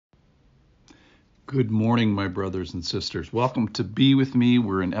Good morning, my brothers and sisters. Welcome to Be With Me.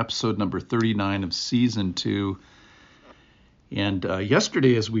 We're in episode number 39 of season 2. And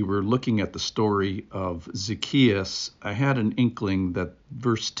yesterday, as we were looking at the story of Zacchaeus, I had an inkling that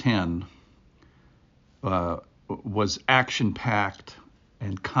verse 10 was action-packed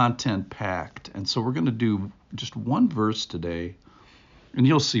and content-packed. And so we're going to do just one verse today, and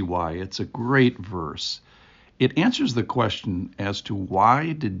you'll see why. It's a great verse. It answers the question as to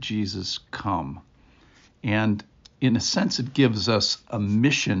why did Jesus come? And in a sense, it gives us a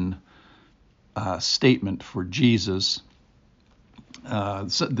mission statement for Jesus.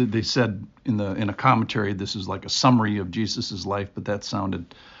 So they said in a commentary, this is like a summary of Jesus's life, but that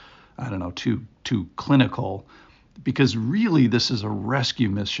sounded, I don't know, too clinical, because really this is a rescue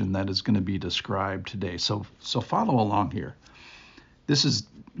mission that is going to be described today. So follow along here. This is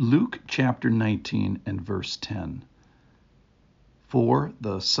Luke chapter 19 and verse 10. For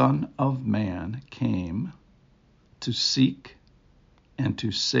the Son of Man came to seek and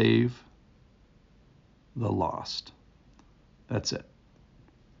to save the lost. That's it.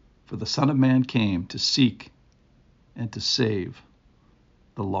 For the Son of Man came to seek and to save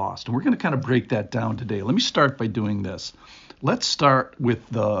the lost. And we're going to kind of break that down today. Let me start by doing this. Let's start with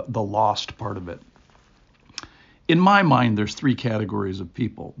the lost part of it. In my mind, there's three categories of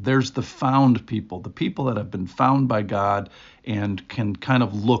people. There's the found people, the people that have been found by God and can kind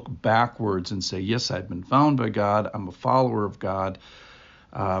of look backwards and say, yes, I've been found by God. I'm a follower of God.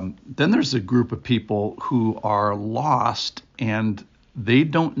 Then there's a group of people who are lost and they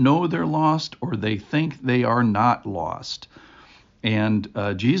don't know they're lost, or they think they are not lost. And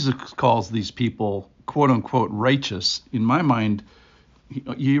Jesus calls these people, quote unquote, righteous. In my mind,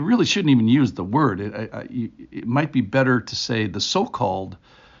 you really shouldn't even use the word. It might be better to say the so-called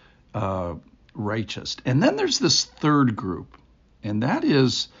righteous. And then there's this third group, and that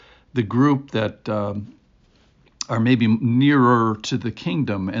is the group that are maybe nearer to the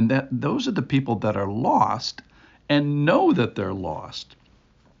kingdom, and that those are the people that are lost and know that they're lost.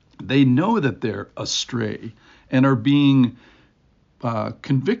 They know that they're astray and are being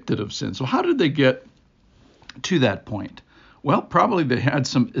convicted of sin. So how did they get to that point? Well, probably they had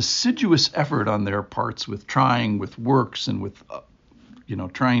some assiduous effort on their parts with trying with works and with,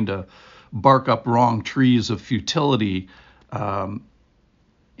 trying to bark up wrong trees of futility. And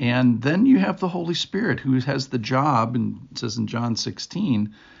then you have the Holy Spirit, who has the job, and it says in John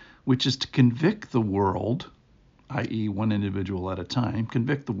 16, which is to convict the world, i.e. one individual at a time,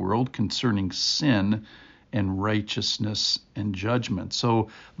 convict the world concerning sin and righteousness and judgment. So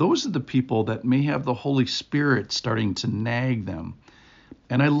those are the people that may have the Holy Spirit starting to nag them.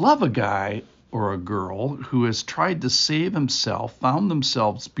 And I love a guy or a girl who has tried to save himself, found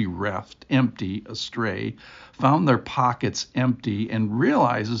themselves bereft, empty, astray, found their pockets empty, and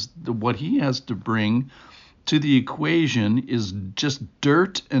realizes that what he has to bring to the equation is just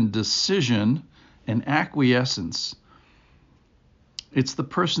dirt and decision and acquiescence. It's the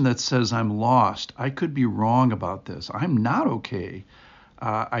person that says, I'm lost. I could be wrong about this. I'm not okay.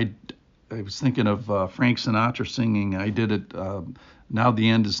 I was thinking of Frank Sinatra singing, I did it, now the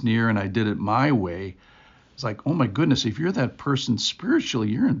end is near, and I did it my way. It's like, oh my goodness, if you're that person spiritually,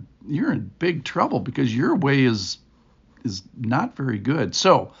 you're in big trouble, because your way is not very good.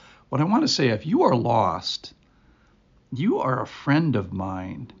 So what I want to say, if you are lost, you are a friend of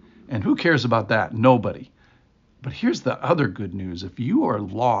mine. And who cares about that? Nobody. But here's the other good news. If you are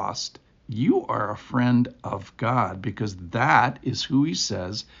lost, you are a friend of God, because that is who he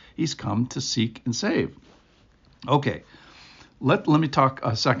says he's come to seek and save. Okay, let me talk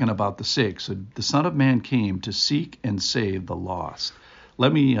a second about the sake. So the Son of Man came to seek and save the lost.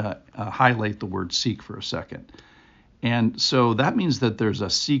 Let me highlight the word seek for a second. And so that means that there's a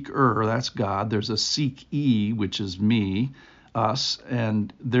seeker, that's God. There's a seekee, which is me, us.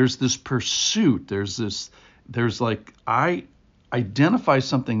 And there's this pursuit. There's like, I identify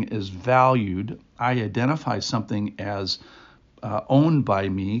something as valued. I identify something as owned by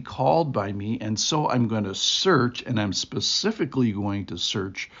me, called by me, and so I'm going to search, and I'm specifically going to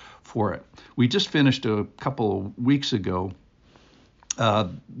search for it. We just finished a couple of weeks ago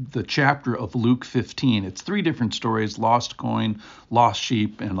the chapter of Luke 15. It's three different stories: lost coin, lost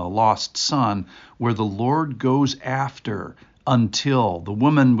sheep, and a lost son, where the Lord goes after until the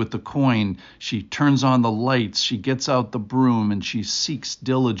woman with the coin, she turns on the lights, she gets out the broom, and she seeks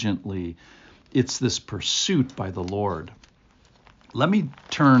diligently. It's this pursuit by the Lord. Let me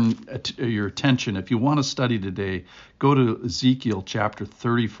turn your attention, if you want to study today, go to Ezekiel chapter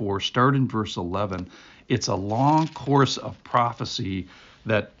 34, start in verse 11. It's a long course of prophecy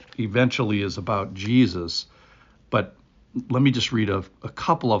that eventually is about Jesus, but let me just read a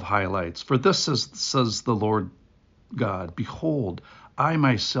couple of highlights. For this says the Lord God, behold, I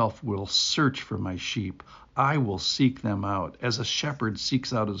myself will search for my sheep. I will seek them out, as a shepherd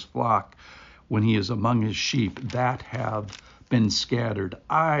seeks out his flock when he is among his sheep that have been scattered.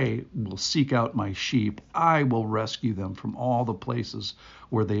 I will seek out my sheep. I will rescue them from all the places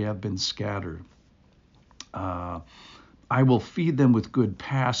where they have been scattered. I will feed them with good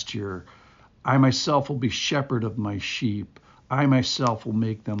pasture. I myself will be shepherd of my sheep. I myself will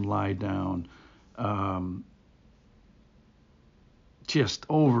make them lie down. Just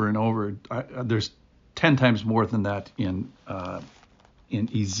over and over. There's 10 times more than that in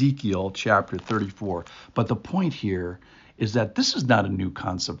Ezekiel chapter 34. But the point here is that this is not a new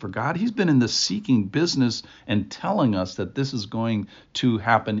concept for God. He's been in the seeking business and telling us that this is going to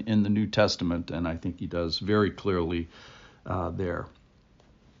happen in the New Testament, and I think he does very clearly there.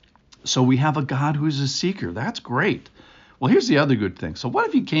 So we have a God who is a seeker. That's great. Well, here's the other good thing. So what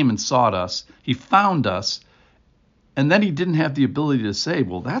if he came and sought us, he found us, and then he didn't have the ability to say,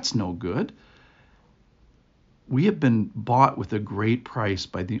 well, that's no good. We have been bought with a great price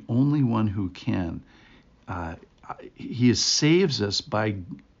by the only one who can. He saves us by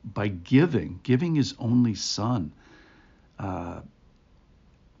giving his only son.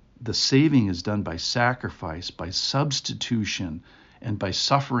 The saving is done by sacrifice, by substitution, and by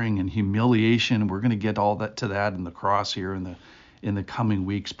suffering and humiliation. We're going to get all that to that in the cross here in the coming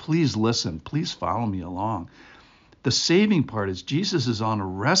weeks. Please listen. Please follow me along. The saving part is Jesus is on a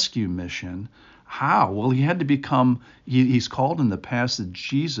rescue mission. How? Well, he had to become, he's called in the passage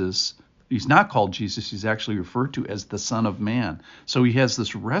Jesus. He's not called Jesus. He's actually referred to as the Son of Man. So he has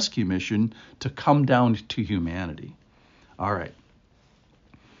this rescue mission to come down to humanity. All right.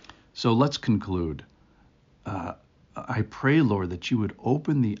 So let's conclude. I pray, Lord, that you would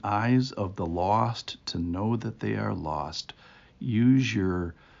open the eyes of the lost to know that they are lost. Use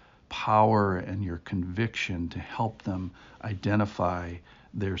your power and your conviction to help them identify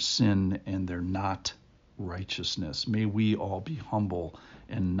their sin and their not righteousness. May we all be humble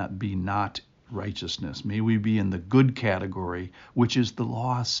and not righteousness. May we be in the good category, which is the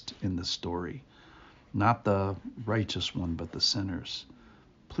lost in the story, not the righteous one, but the sinners.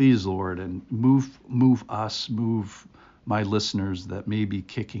 Please, Lord, and move my listeners that may be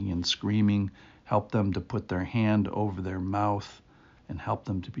kicking and screaming. Help them to put their hand over their mouth and help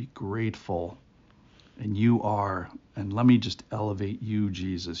them to be grateful. And you are, and let me just elevate you,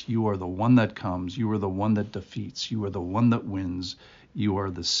 Jesus. You are the one that comes. You are the one that defeats. You are the one that wins. You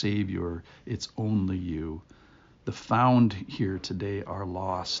are the Savior. It's only you. The found here today are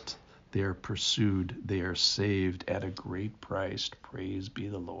lost. They are pursued. They are saved at a great price. Praise be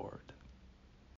the Lord.